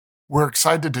We're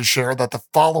excited to share that the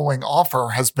following offer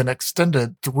has been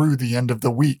extended through the end of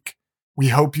the week. We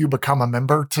hope you become a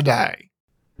member today.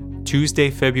 Tuesday,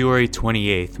 February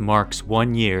 28th marks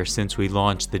 1 year since we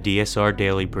launched the DSR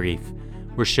Daily Brief.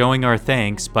 We're showing our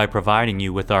thanks by providing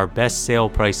you with our best sale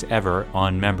price ever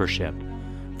on membership.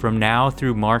 From now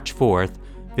through March 4th,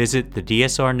 visit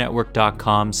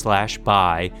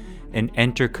thedsrnetwork.com/buy and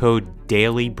enter code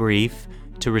DAILYBRIEF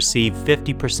to receive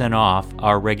 50% off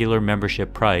our regular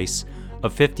membership price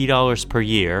of $50 per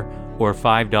year or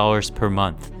 $5 per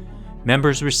month.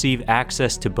 Members receive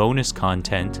access to bonus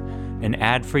content, an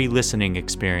ad-free listening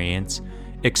experience,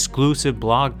 exclusive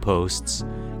blog posts,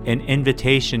 an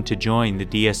invitation to join the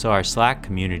DSR Slack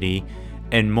community,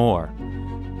 and more.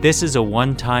 This is a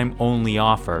one-time only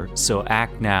offer, so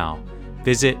act now.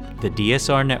 Visit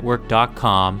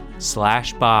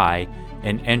thedsrnetwork.com/buy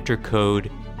and enter code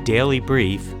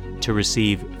DAILYBRIEF to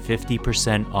receive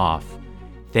 50% off.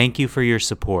 Thank you for your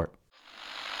support.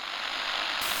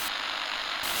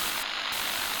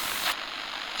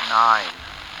 9,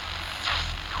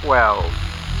 12,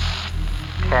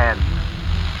 10,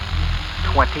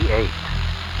 28,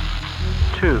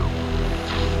 2,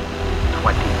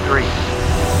 23.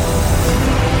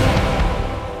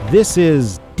 This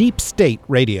is Deep State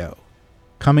Radio,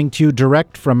 coming to you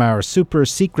direct from our super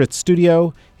secret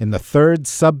studio in the third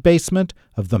sub-basement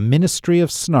of the Ministry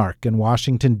of Snark in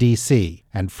Washington, D.C.,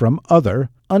 and from other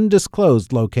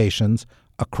undisclosed locations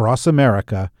across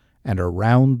America and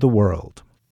around the world.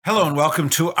 Hello and welcome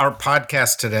to our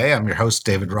podcast today. I'm your host,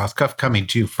 David Rothkopf, coming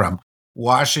to you from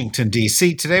Washington,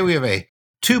 D.C. Today we have a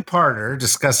two-parter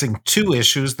discussing two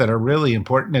issues that are really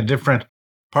important in different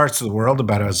parts of the world,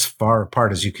 about as far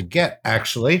apart as you could get,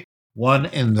 actually. One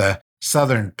in the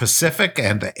Southern Pacific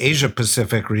and the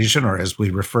Asia-Pacific region, or as we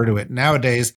refer to it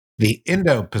nowadays, the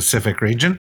Indo-Pacific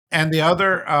region, and the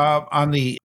other on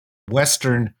the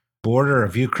western border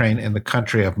of Ukraine in the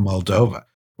country of Moldova.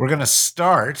 We're going to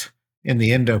start in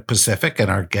the Indo-Pacific, and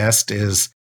our guest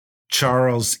is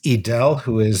Charles Edel,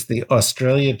 who is the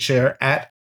Australia chair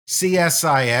at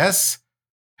CSIS.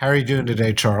 How are you doing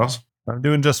today, Charles? I'm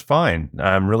doing just fine.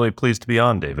 I'm really pleased to be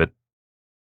on, David.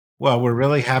 Well, we're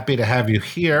really happy to have you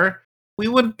here. We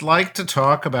would like to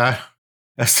talk about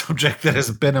a subject that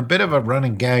has been a bit of a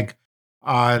running gag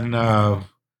on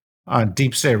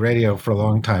Deep State Radio for a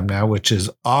long time now, which is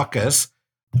AUKUS.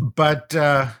 But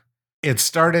it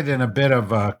started in a bit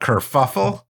of a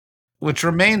kerfuffle, which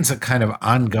remains a kind of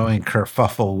ongoing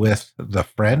kerfuffle with the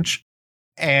French,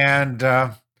 and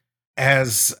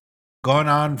has gone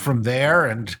on from there.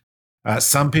 And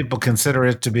some people consider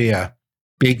it to be a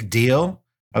big deal.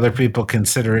 Other people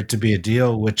consider it to be a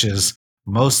deal which is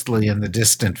mostly in the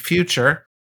distant future.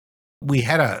 We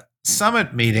had a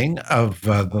summit meeting of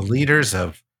the leaders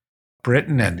of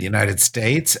Britain and the United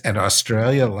States and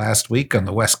Australia last week on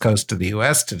the west coast of the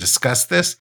U.S. to discuss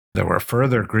this. There were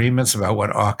further agreements about what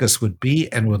AUKUS would be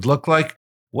and would look like.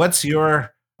 What's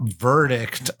your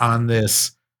verdict on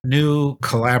this new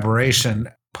collaboration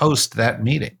post that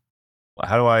meeting?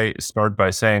 How do I start by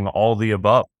saying all the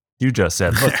above you just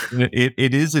said? Look,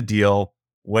 it is a deal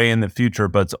way in the future,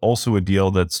 but it's also a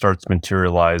deal that starts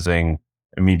materializing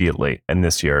immediately and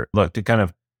this year. Look, to kind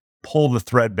of pull the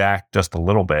thread back just a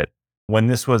little bit, when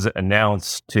this was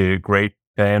announced to great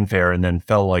fanfare and then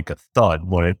fell like a thud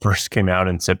when it first came out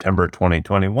in September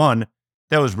 2021,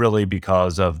 that was really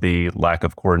because of the lack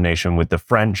of coordination with the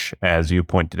French, as you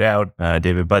pointed out,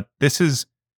 David. But this is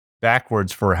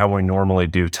backwards for how we normally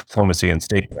do diplomacy and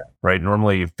statecraft, right?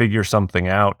 Normally you figure something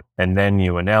out and then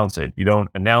you announce it. You don't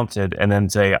announce it and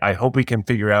then say, I hope we can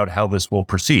figure out how this will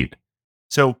proceed.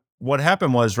 So what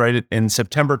happened was, right, in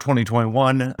September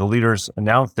 2021, the leaders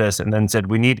announced this and then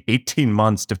said, we need 18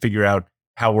 months to figure out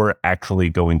how we're actually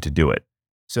going to do it.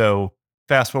 So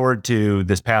fast forward to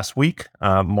this past week,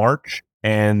 March,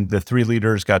 and the three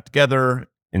leaders got together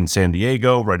in San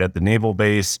Diego, right at the naval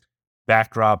base,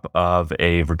 backdrop of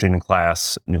a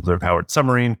Virginia-class nuclear-powered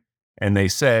submarine, and they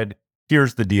said,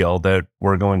 here's the deal, that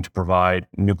we're going to provide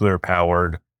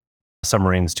nuclear-powered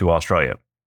submarines to Australia.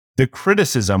 The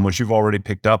criticism, which you've already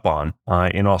picked up on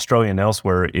in Australia and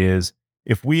elsewhere, is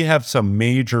if we have some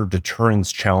major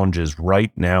deterrence challenges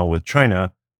right now with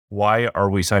China, why are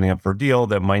we signing up for a deal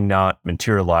that might not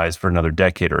materialize for another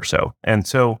decade or so? And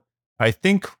so I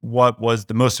think what was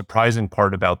the most surprising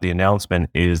part about the announcement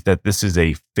is that this is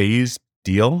a phased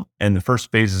deal, and the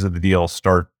first phases of the deal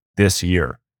start this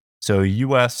year. So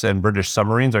U.S. and British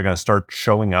submarines are going to start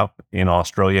showing up in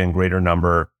Australia in greater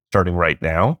number starting right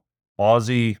now.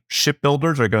 Aussie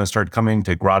shipbuilders are going to start coming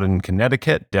to Groton,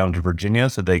 Connecticut, down to Virginia,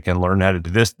 so they can learn how to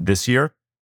do this year.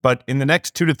 But in the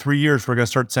next 2 to 3 years, we're going to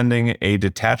start sending a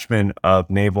detachment of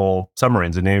naval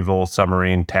submarines, a naval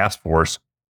submarine task force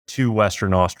to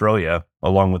Western Australia,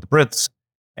 along with the Brits.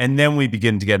 And then we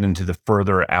begin to get into the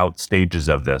further out stages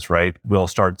of this, right? We'll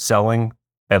start selling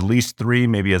at least 3,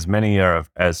 maybe as many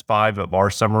as 5 of our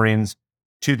submarines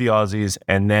to the Aussies.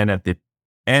 And then at the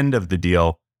end of the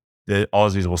deal, the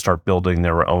Aussies will start building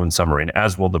their own submarine,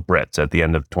 as will the Brits at the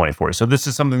end of 2040. So this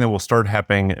is something that will start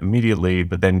happening immediately,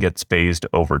 but then gets phased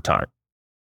over time.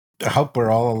 I hope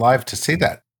we're all alive to see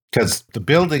that, because the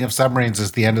building of submarines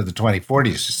is the end of the 2040s,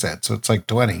 you said. So it's like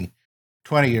 20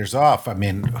 years off. I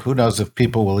mean, who knows if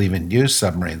people will even use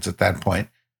submarines at that point.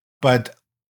 But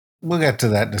we'll get to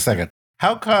that in a second.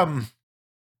 How come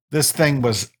this thing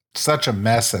was such a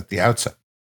mess at the outset?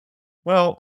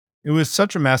 Well, it was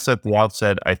such a mess at the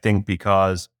outset, I think,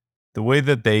 because the way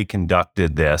that they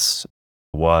conducted this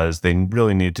was they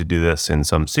really needed to do this in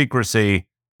some secrecy,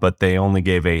 but they only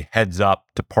gave a heads up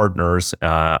to partners,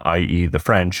 i.e. the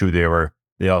French, who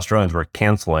the Australians were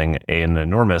canceling an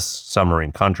enormous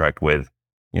submarine contract with,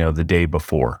 the day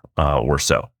before or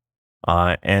so.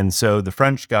 And so the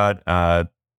French got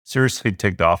seriously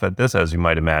ticked off at this, as you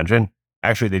might imagine.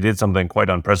 Actually, they did something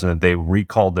quite unprecedented. They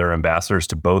recalled their ambassadors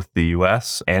to both the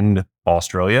U.S. and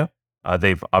Australia.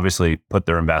 They've obviously put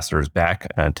their ambassadors back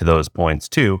to those points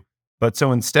too. But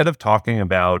so instead of talking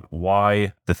about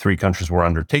why the 3 countries were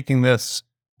undertaking this,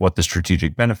 what the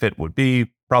strategic benefit would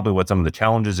be, probably what some of the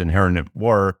challenges inherent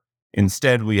were,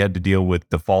 instead we had to deal with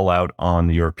the fallout on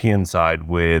the European side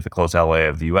with a close ally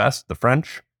of the U.S., the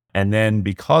French. And then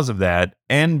because of that,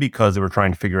 and because they were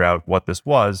trying to figure out what this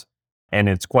was, and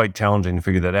it's quite challenging to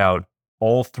figure that out,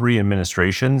 all 3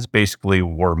 administrations basically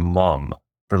were mum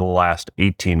for the last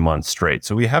 18 months straight.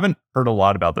 So we haven't heard a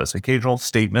lot about this. Occasional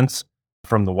statements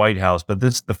from the White House, but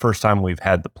this is the first time we've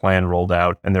had the plan rolled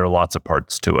out, and there are lots of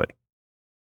parts to it.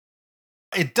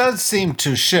 It does seem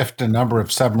to shift a number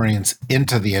of submarines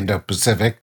into the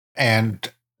Indo-Pacific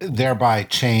and thereby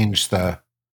change the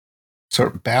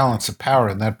sort of balance of power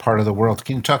in that part of the world.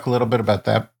 Can you talk a little bit about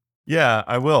that? Yeah,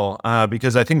 I will,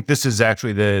 because I think this is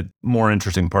actually the more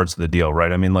interesting parts of the deal,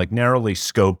 right? I mean, like narrowly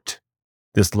scoped,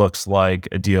 this looks like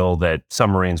a deal that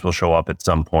submarines will show up at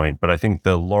some point. But I think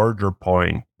the larger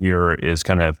point here is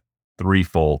kind of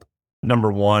threefold.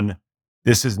 Number one,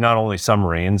 this is not only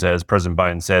submarines, as President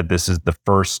Biden said, this is the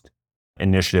first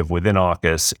initiative within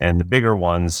AUKUS, and the bigger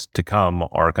ones to come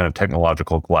are kind of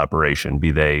technological collaboration,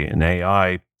 be they in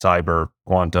AI, cyber,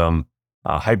 quantum,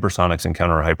 hypersonics and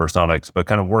counter hypersonics, but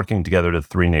kind of working together to the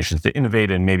 3 nations to innovate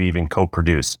and maybe even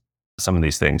co-produce some of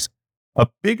these things. A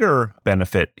bigger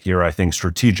benefit here, I think,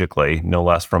 strategically, no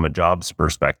less from a jobs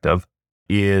perspective,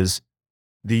 is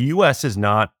the U.S. is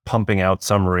not pumping out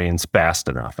submarines fast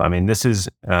enough. I mean, this is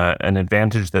an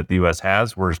advantage that the U.S.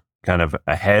 has. We're kind of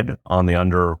ahead on the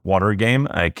underwater game.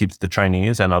 It keeps the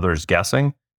Chinese and others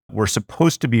guessing. We're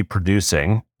supposed to be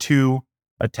producing 2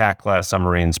 attack class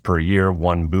submarines per year,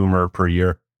 1 boomer per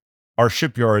year. Our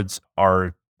shipyards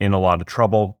are in a lot of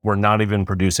trouble. We're not even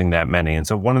producing that many. And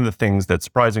so one of the things that's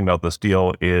surprising about this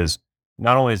deal is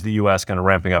not only is the U.S. kind of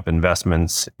ramping up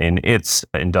investments in its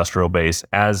industrial base,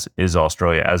 as is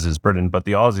Australia, as is Britain, but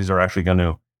the Aussies are actually going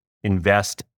to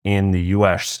invest in the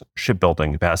U.S.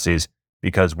 shipbuilding capacities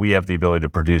because we have the ability to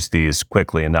produce these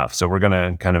quickly enough. So we're going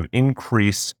to kind of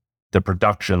increase the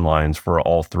production lines for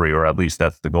all 3, or at least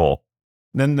that's the goal.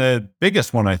 Then the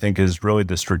biggest one, I think, is really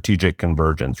the strategic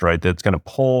convergence, right? That's going to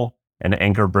pull and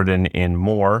anchor Britain in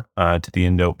more to the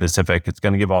Indo-Pacific. It's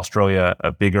going to give Australia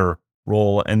a bigger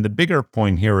role. And the bigger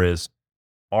point here is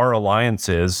our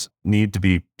alliances need to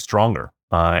be stronger.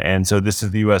 And so this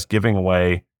is the U.S. giving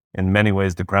away, in many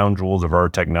ways, the crown jewels of our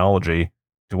technology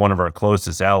to one of our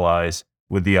closest allies,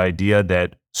 with the idea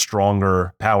that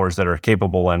stronger powers that are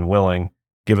capable and willing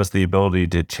give us the ability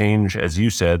to change, as you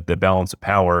said, the balance of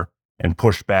power and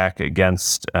push back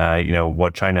against,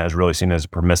 what China has really seen as a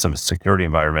permissive security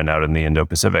environment out in the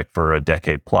Indo-Pacific for a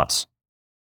decade plus.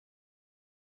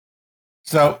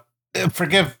 So,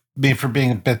 forgive me for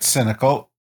being a bit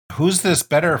cynical. Who's this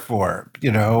better for?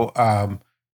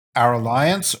 Our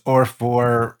alliance or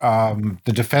for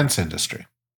the defense industry?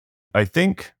 I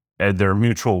think they're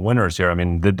mutual winners here. I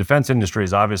mean, the defense industry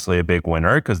is obviously a big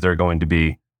winner because they're going to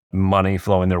be money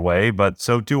flowing their way, but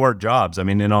so do our jobs. I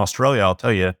mean, in Australia, I'll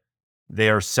tell you, they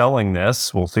are selling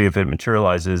this. We'll see if it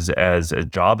materializes as a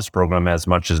jobs program as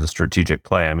much as a strategic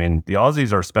play. I mean, the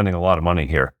Aussies are spending a lot of money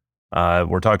here.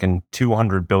 We're talking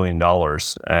 $200 billion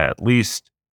at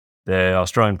least. The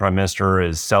Australian Prime Minister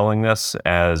is selling this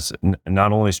as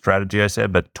not only strategy, I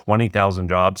said, but 20,000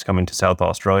 jobs coming to South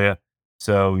Australia.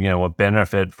 So, a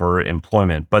benefit for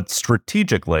employment. But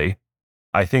strategically,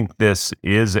 I think this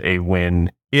is a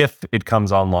win if it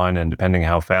comes online and depending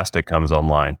how fast it comes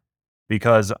online.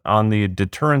 Because on the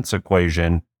deterrence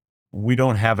equation, we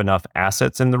don't have enough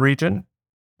assets in the region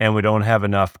and we don't have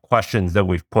enough questions that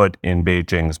we've put in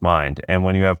Beijing's mind. And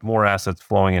when you have more assets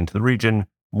flowing into the region,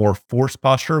 more force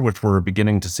posture, which we're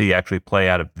beginning to see actually play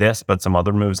out of this, but some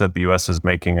other moves that the US is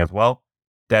making as well,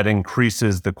 that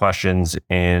increases the questions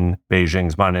in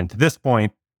Beijing's mind. And to this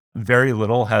point, very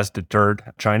little has deterred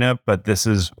China, but this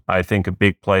is, I think, a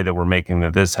big play that we're making,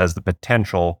 that this has the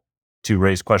potential to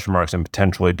raise question marks and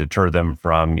potentially deter them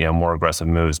from, more aggressive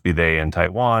moves, be they in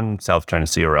Taiwan, South China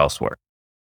Sea, or elsewhere.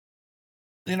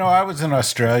 I was in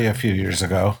Australia a few years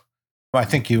ago. I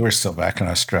think you were still back in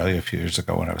Australia a few years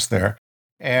ago when I was there.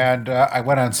 And I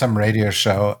went on some radio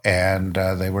show and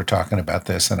they were talking about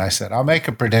this. And I said, I'll make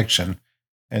a prediction.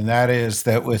 And that is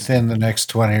that within the next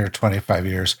 20 or 25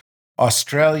 years,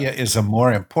 Australia is a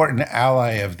more important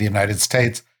ally of the United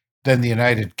States than the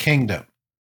United Kingdom.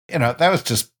 That was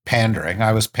just pandering.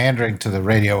 I was pandering to the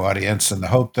radio audience in the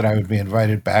hope that I would be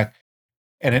invited back.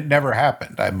 And it never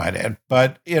happened, I might add.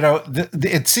 But,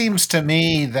 it seems to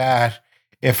me that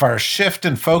if our shift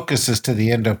in focus is to the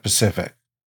Indo-Pacific,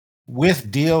 with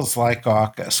deals like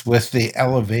AUKUS, with the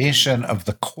elevation of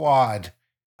the Quad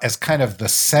as kind of the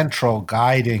central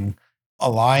guiding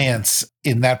alliance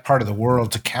in that part of the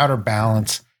world to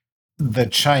counterbalance the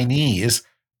Chinese,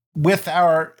 with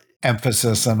our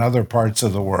emphasis on other parts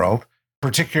of the world,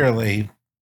 particularly,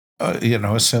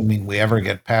 assuming we ever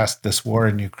get past this war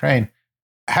in Ukraine,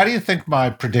 how do you think my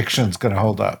prediction is going to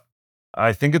hold up?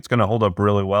 I think it's going to hold up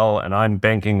really well, and I'm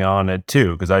banking on it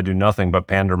too, because I do nothing but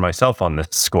pander myself on this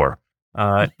score.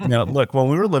 Look, when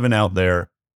we were living out there,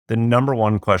 the number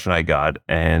one question I got,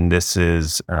 and this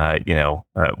is,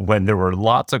 when there were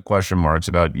lots of question marks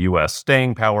about U.S.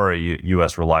 staying power,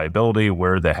 U.S. reliability,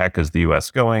 where the heck is the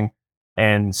U.S. going?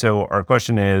 And so our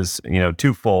question is,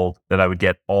 twofold that I would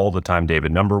get all the time,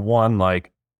 David. Number one,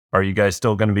 are you guys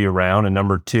still going to be around? And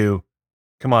number two,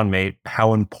 come on, mate,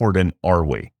 how important are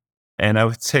we? And I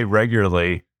would say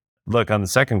regularly, look, on the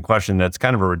second question, that's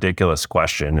kind of a ridiculous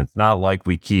question. It's not like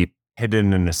we keep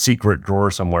hidden in a secret drawer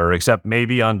somewhere, except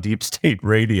maybe on deep state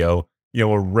radio,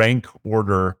 a rank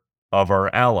order of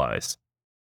our allies.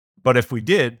 But if we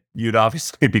did, you'd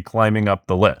obviously be climbing up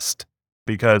the list.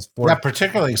 Because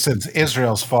particularly since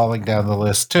Israel's falling down the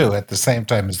list too, at the same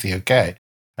time as the UK.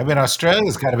 I mean,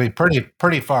 Australia's got to be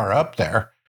pretty far up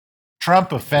there.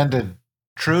 Trump offended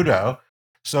Trudeau,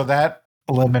 so that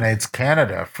eliminates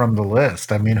Canada from the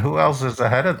list. I mean, who else is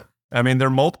ahead of them? I mean, there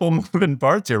are multiple moving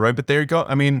parts here, right? But there you go.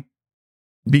 I mean,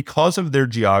 because of their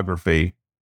geography,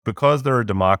 because they're a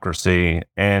democracy,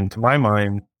 and to my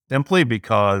mind, simply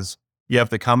because you have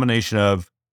the combination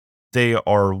of they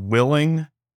are willing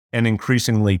and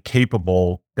increasingly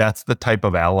capable, that's the type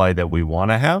of ally that we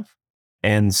want to have.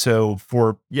 And so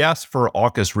for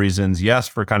AUKUS reasons, yes,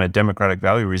 for kind of democratic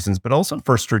value reasons, but also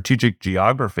for strategic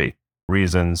geography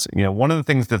reasons. One of the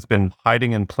things that's been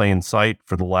hiding in plain sight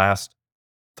for the last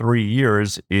 3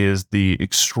 years is the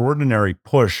extraordinary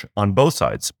push on both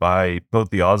sides by both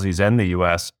the Aussies and the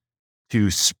US to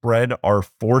spread our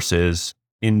forces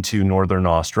into Northern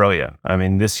Australia. I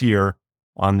mean, this year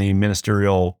on the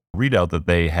ministerial readout that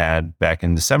they had back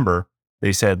in December,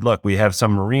 they said, look, we have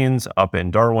some Marines up in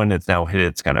Darwin. It's now hit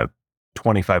its kind of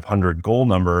 2,500 goal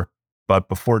number, but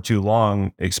before too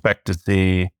long, expect to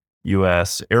see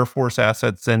U.S. Air Force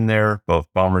assets in there, both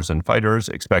bombers and fighters.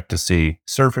 Expect to see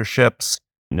surface ships,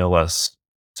 no less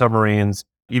submarines.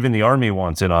 Even the Army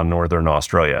wants it on Northern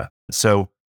Australia. So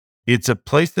it's a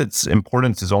place that's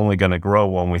importance is only going to grow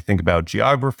when we think about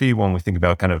geography, when we think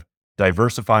about kind of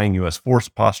diversifying U.S. force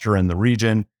posture in the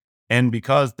region. And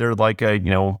because they're like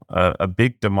a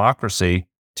big democracy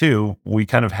too, we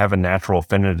kind of have a natural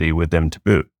affinity with them to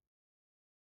boot.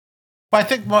 Well, I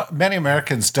think many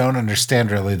Americans don't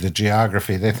understand really the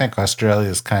geography. They think Australia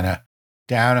is kind of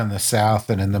down in the south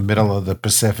and in the middle of the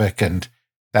Pacific, and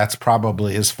that's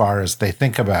probably as far as they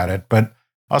think about it. But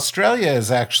Australia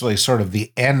is actually sort of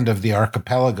the end of the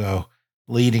archipelago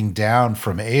leading down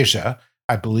from Asia.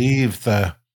 I believe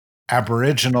the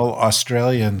Aboriginal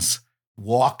Australians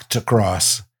walked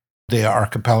across the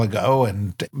archipelago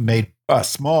and made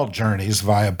small journeys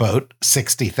via boat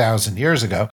 60,000 years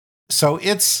ago. So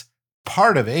it's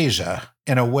part of Asia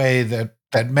in a way that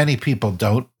many people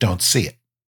don't see it.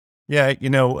 Yeah,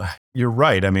 you're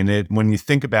right. I mean, when we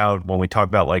talk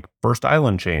about like first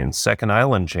island chains, second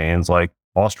island chains, like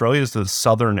Australia is the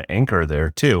southern anchor there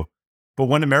too. But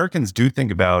when Americans do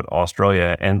think about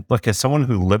Australia, and look, as someone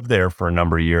who lived there for a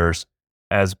number of years,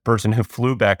 as a person who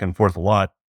flew back and forth a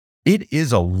lot, it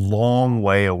is a long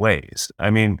way away. I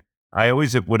mean, I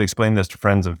always would explain this to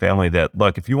friends and family that,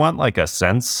 look, if you want like a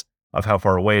sense of how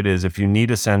far away it is, if you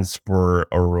need a sense for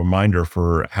a reminder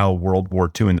for how World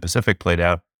War II in the Pacific played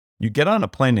out, you get on a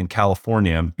plane in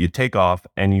California, you take off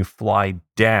and you fly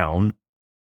down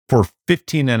for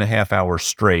 15 and a half hours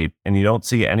straight, and you don't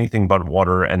see anything but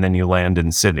water, and then you land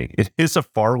in Sydney. It is a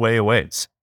far way away.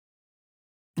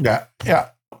 Yeah.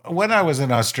 When I was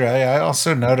in Australia, I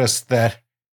also noticed that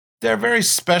there are very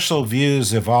special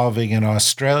views evolving in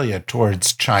Australia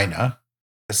towards China.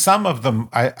 Some of them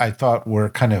I thought were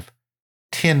kind of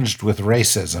tinged with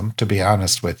racism, to be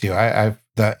honest with you.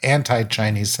 The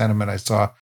anti-Chinese sentiment I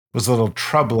saw was a little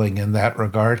troubling in that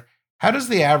regard. How does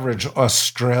the average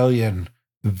Australian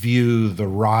view the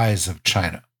rise of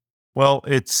China? Well,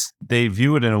 they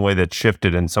view it in a way that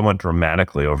shifted and somewhat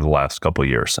dramatically over the last couple of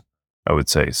years, I would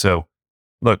say. So,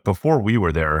 look, before we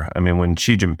were there, I mean, when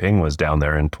Xi Jinping was down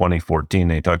there in 2014,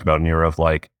 they talked about an era of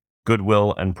like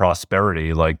goodwill and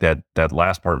prosperity. Like that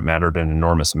last part mattered an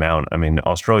enormous amount. I mean,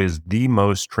 Australia is the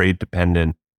most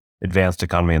trade-dependent advanced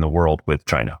economy in the world with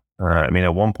China. I mean,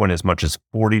 at one point, as much as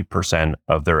 40%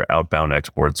 of their outbound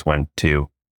exports went to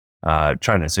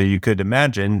China. So you could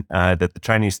imagine that the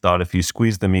Chinese thought if you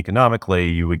squeeze them economically,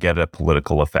 you would get a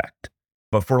political effect.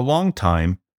 But for a long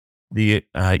time,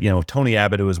 Tony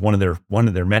Abbott, who was one of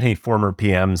their many former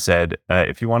PMs, said,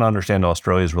 if you want to understand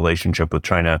Australia's relationship with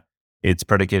China, it's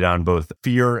predicated on both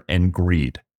fear and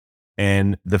greed.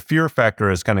 And the fear factor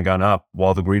has kind of gone up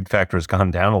while the greed factor has gone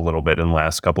down a little bit in the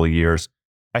last couple of years.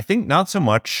 I think not so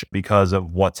much because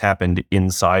of what's happened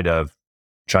inside of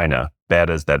China, bad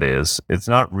as that is. It's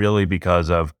not really because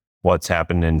of what's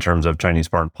happened in terms of Chinese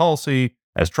foreign policy,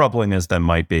 as troubling as that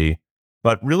might be.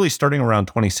 But really starting around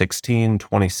 2016,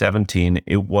 2017,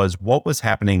 it was what was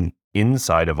happening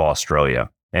inside of Australia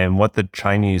and what the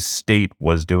Chinese state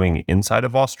was doing inside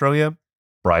of Australia,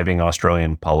 bribing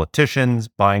Australian politicians,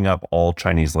 buying up all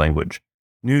Chinese language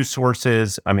news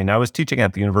sources. I mean, I was teaching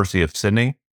at the University of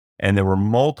Sydney, and there were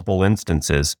multiple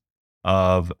instances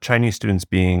of Chinese students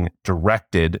being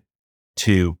directed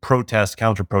to protest,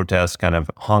 counter-protest, kind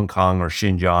of Hong Kong or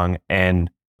Xinjiang,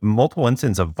 and multiple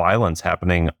instances of violence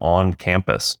happening on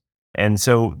campus. And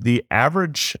so the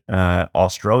average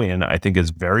Australian, I think,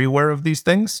 is very aware of these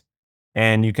things.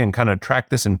 And you can kind of track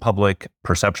this in public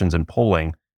perceptions and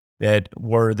polling that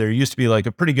where there used to be like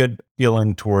a pretty good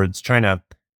feeling towards China,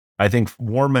 I think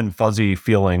warm and fuzzy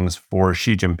feelings for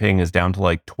Xi Jinping is down to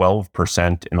like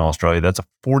 12% in Australia. That's a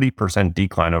 40%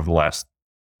 decline over the last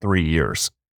 3 years.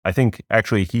 I think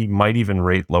actually he might even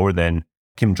rate lower than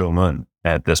Kim Jong-un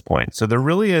at this point. So there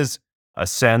really is a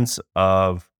sense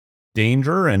of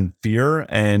danger and fear.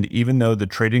 And even though the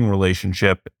trading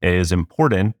relationship is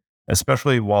important,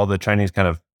 especially while the Chinese kind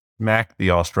of smack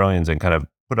the Australians and kind of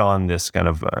put on this kind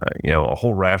of, a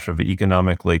whole rash of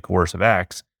economically coercive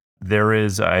acts, there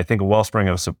is, I think, a wellspring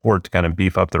of support to kind of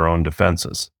beef up their own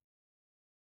defenses.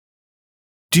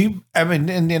 In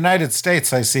the United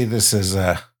States, I see this as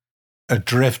a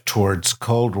drift towards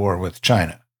Cold War with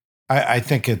China. I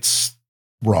think it's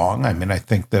wrong. I mean, I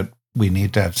think that we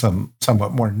need to have some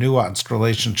somewhat more nuanced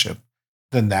relationship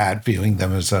than that, viewing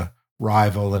them as a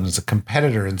rival and as a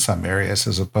competitor in some areas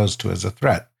as opposed to as a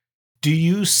threat. Do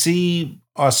you see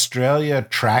Australia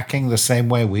tracking the same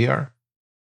way we are?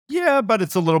 Yeah, but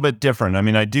it's a little bit different. I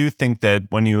mean, I do think that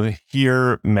when you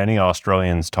hear many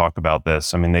Australians talk about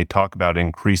this, I mean, they talk about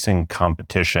increasing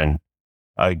competition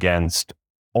against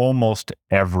almost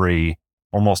every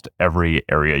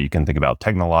area you can think about,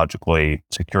 technologically,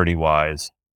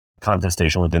 security-wise,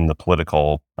 contestation within the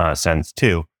political sense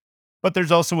too. But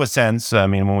there's also a sense, I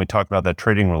mean, when we talk about that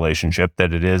trading relationship,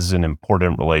 that it is an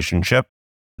important relationship,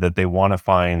 that they want to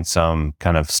find some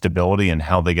kind of stability in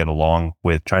how they get along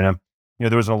with China.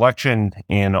 There was an election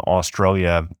in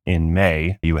Australia in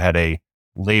May. You had a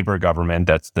Labor government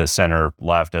that's the center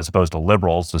left as opposed to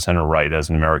Liberals, the center right. As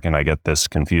an American, I get this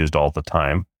confused all the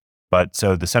time. But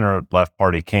so the center left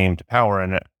party came to power,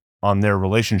 and on their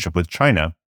relationship with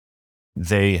China,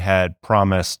 they had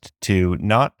promised to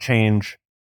not change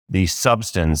the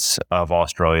substance of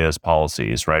Australia's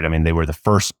policies, right? I mean, they were the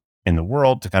first in the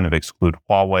world to kind of exclude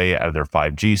Huawei out of their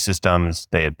 5G systems.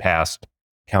 They had passed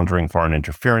countering foreign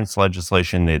interference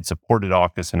legislation. They had supported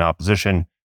AUKUS in opposition.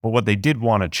 But what they did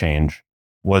want to change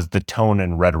was the tone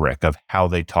and rhetoric of how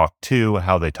they talked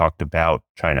about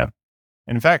China.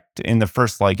 In fact, in the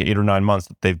first 8 or 9 months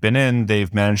that they've been in,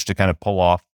 they've managed to kind of pull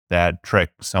off that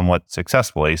trick somewhat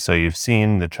successfully. So you've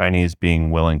seen the Chinese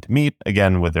being willing to meet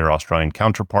again with their Australian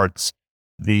counterparts.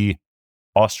 The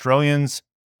Australians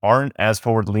aren't as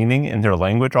forward-leaning in their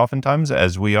language oftentimes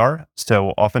as we are. So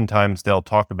oftentimes they'll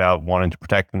talk about wanting to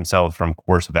protect themselves from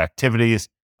coercive activities.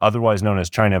 otherwise known as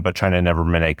China, but China never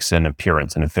makes an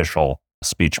appearance in official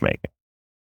speech making.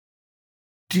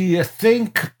 Do you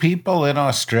think people in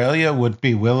Australia would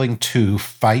be willing to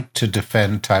fight to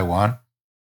defend Taiwan?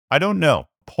 I don't know.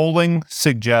 Polling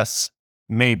suggests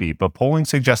maybe, but polling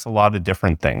suggests a lot of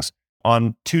different things.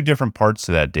 On two different parts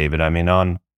to that, David. I mean,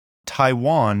 on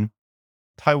Taiwan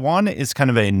is kind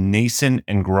of a nascent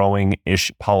and growing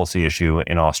policy issue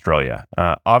in Australia.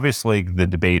 Obviously, the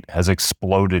debate has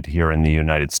exploded here in the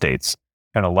United States,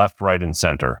 kind of left, right, and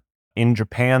center. In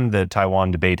Japan, the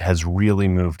Taiwan debate has really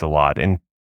moved a lot. In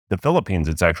the Philippines,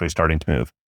 it's actually starting to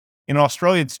move. In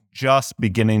Australia, it's just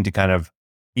beginning to kind of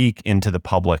eke into the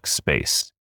public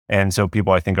space. And so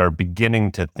people, I think, are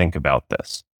beginning to think about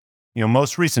this.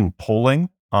 Most recent polling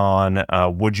on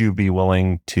would you be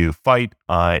willing to fight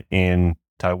in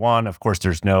Taiwan? Of course,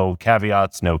 there's no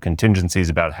caveats, no contingencies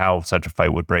about how such a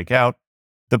fight would break out.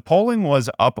 The polling was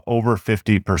up over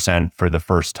 50% for the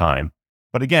first time.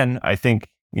 But again, I think,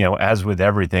 as with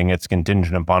everything, it's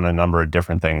contingent upon a number of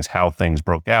different things, how things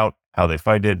broke out, how they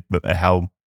fight it, how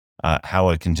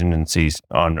a contingency's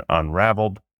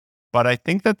unraveled. But I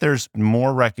think that there's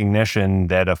more recognition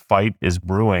that a fight is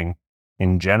brewing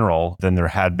in general than there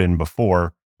had been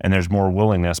before, and there's more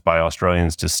willingness by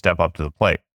Australians to step up to the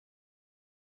plate.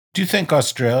 Do you think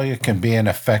Australia can be an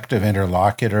effective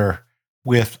interlocutor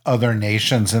with other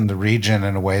nations in the region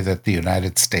in a way that the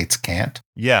United States can't?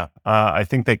 Yeah, I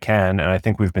think they can, and I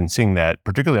think we've been seeing that,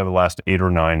 particularly over the last 8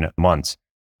 or 9 months.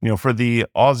 For the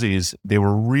Aussies, they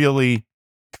were really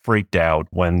freaked out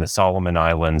when the Solomon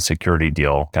Islands security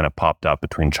deal kind of popped up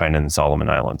between China and the Solomon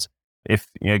Islands. If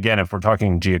we're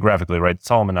talking geographically, right,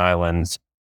 Solomon Islands,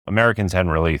 Americans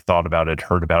hadn't really thought about it,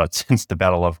 heard about it since the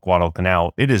Battle of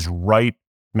Guadalcanal. It is right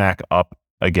smack up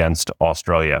against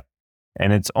Australia.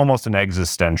 And it's almost an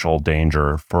existential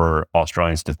danger for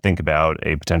Australians to think about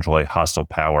a potentially hostile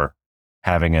power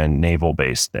having a naval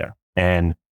base there.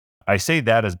 And I say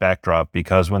that as backdrop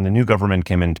because when the new government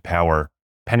came into power,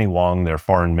 Penny Wong, their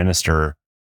foreign minister,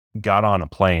 got on a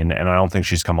plane, and I don't think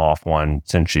she's come off one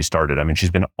since she started. I mean,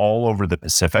 she's been all over the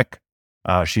Pacific.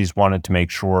 She's wanted to make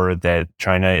sure that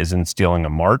China isn't stealing a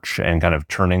march and kind of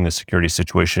turning the security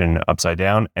situation upside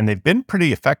down. And they've been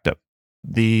pretty effective.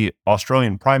 The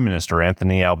Australian Prime Minister,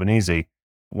 Anthony Albanese,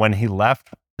 when he left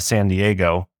San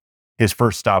Diego, his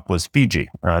first stop was Fiji.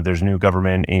 There's a new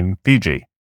government in Fiji.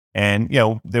 And,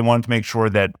 they wanted to make sure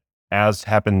that, as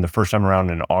happened the first time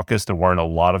around in AUKUS, there weren't a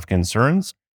lot of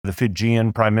concerns. The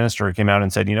Fijian Prime Minister came out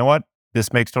and said, you know what,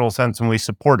 this makes total sense and we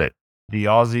support it. The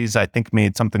Aussies, I think,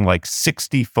 made something like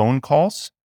 60 phone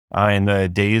calls in the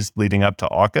days leading up to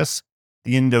AUKUS.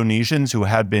 The Indonesians, who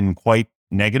had been quite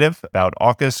negative about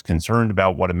AUKUS, concerned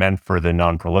about what it meant for the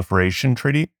non-proliferation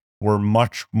treaty, were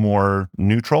much more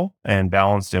neutral and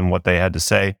balanced in what they had to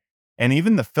say. And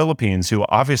even the Philippines, who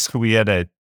obviously we had a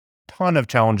ton of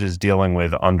challenges dealing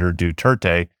with under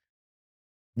Duterte,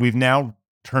 we've now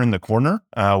turned the corner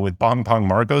with Bongbong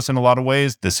Marcos in a lot of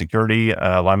ways. The security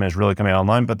alignment is really coming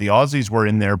online, but the Aussies were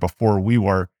in there before we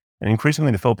were. And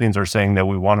increasingly, the Philippines are saying that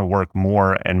we want to work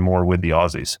more and more with the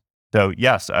Aussies. So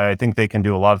yes, I think they can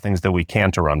do a lot of things that we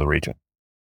can't around the region.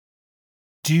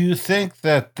 Do you think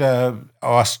that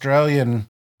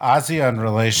Australian-ASEAN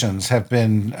relations have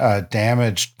been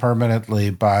damaged permanently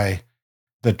by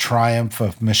the triumph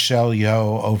of Michelle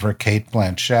Yeoh over Cate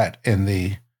Blanchett in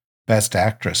the Best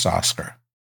Actress Oscar?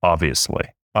 Obviously.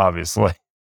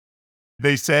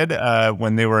 They said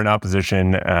when they were in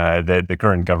opposition, that the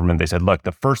current government, they said, look,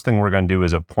 the first thing we're going to do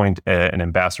is appoint an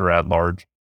ambassador at large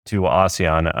to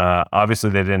ASEAN. Obviously,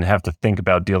 they didn't have to think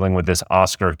about dealing with this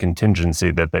Oscar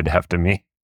contingency that they'd have to meet.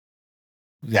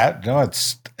 Yeah, no,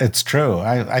 it's true.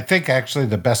 I think actually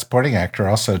the Best Supporting Actor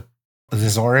also,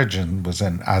 his origin was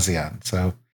in ASEAN.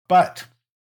 So, but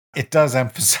it does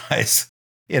emphasize,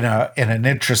 in an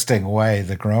interesting way,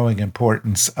 the growing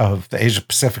importance of the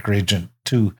Asia-Pacific region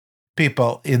to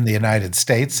people in the United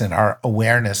States and our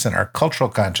awareness and our cultural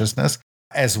consciousness,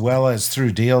 as well as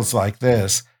through deals like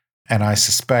this. And I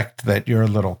suspect that your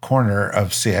little corner of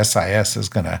CSIS is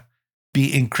going to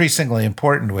be increasingly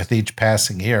important with each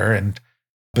passing year. And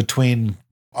between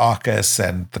AUKUS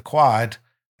and the Quad,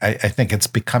 I think it's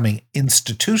becoming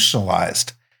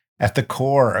institutionalized at the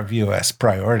core of U.S.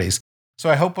 priorities. So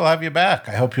I hope we'll have you back.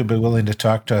 I hope you'll be willing to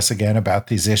talk to us again about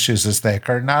these issues as they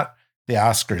occur. Not the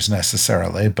Oscars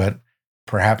necessarily, but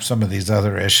perhaps some of these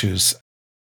other issues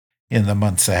in the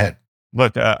months ahead.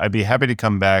 Look, I'd be happy to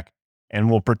come back,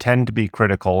 and we'll pretend to be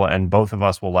critical, and both of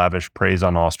us will lavish praise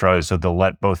on Australia, so they'll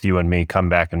let both you and me come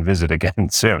back and visit again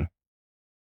soon.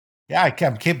 Yeah,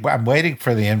 I'm waiting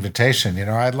for the invitation.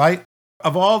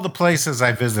 Of all the places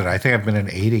I visit, I think I've been in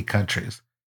 80 countries.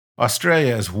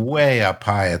 Australia is way up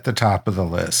high at the top of the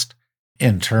list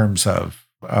in terms of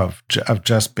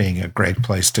just being a great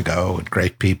place to go and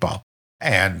great people.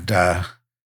 And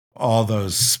all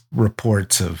those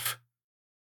reports of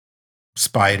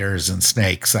spiders and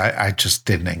snakes, I just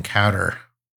didn't encounter.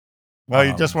 Well,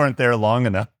 you just weren't there long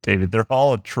enough, David. They're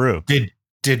all true.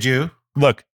 Did you?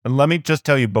 Look, let me just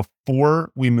tell you,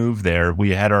 before we moved there, we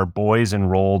had our boys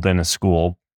enrolled in a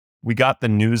school. We got the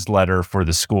newsletter for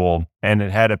the school, and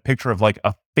it had a picture of like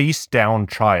a face down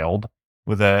child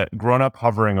with a grown up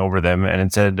hovering over them. And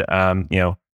it said,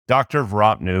 Dr.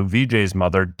 Vropnu, Vijay's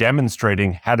mother,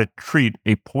 demonstrating how to treat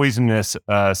a poisonous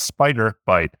spider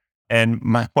bite. And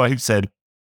my wife said,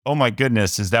 "Oh my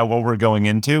goodness, is that what we're going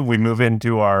into?" We move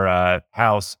into our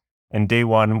house, and day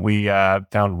one, we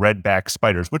found redback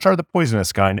spiders, which are the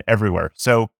poisonous kind, everywhere.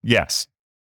 So, yes.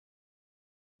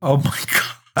 Oh my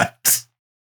God.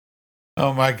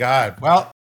 Oh my God.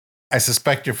 Well, I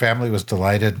suspect your family was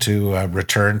delighted to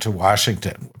return to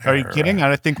Washington. Are you kidding?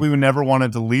 I think we never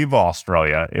wanted to leave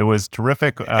Australia. It was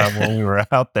terrific when we were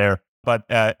out there, but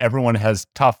everyone has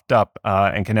toughed up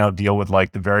and can now deal with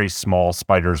like the very small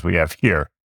spiders we have here.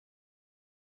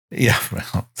 Yeah,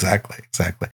 well, exactly.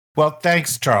 Well,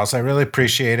 thanks, Charles. I really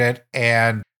appreciate it.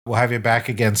 And we'll have you back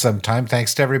again sometime.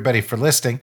 Thanks to everybody for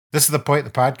listening. This is the point in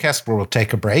the podcast where we'll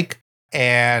take a break,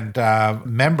 and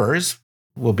members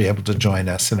will be able to join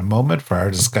us in a moment for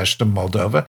our discussion of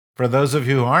Moldova. For those of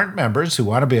you who aren't members who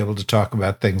want to be able to talk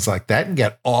about things like that and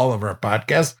get all of our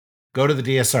podcasts, go to the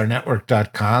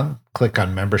DSRnetwork.com, click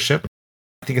on membership.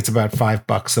 I think it's about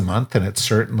 $5 a month, and it's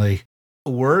certainly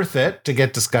worth it to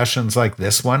get discussions like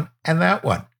this one and that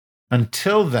one.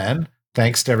 Until then,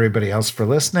 thanks to everybody else for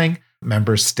listening.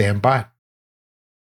 Members, stand by.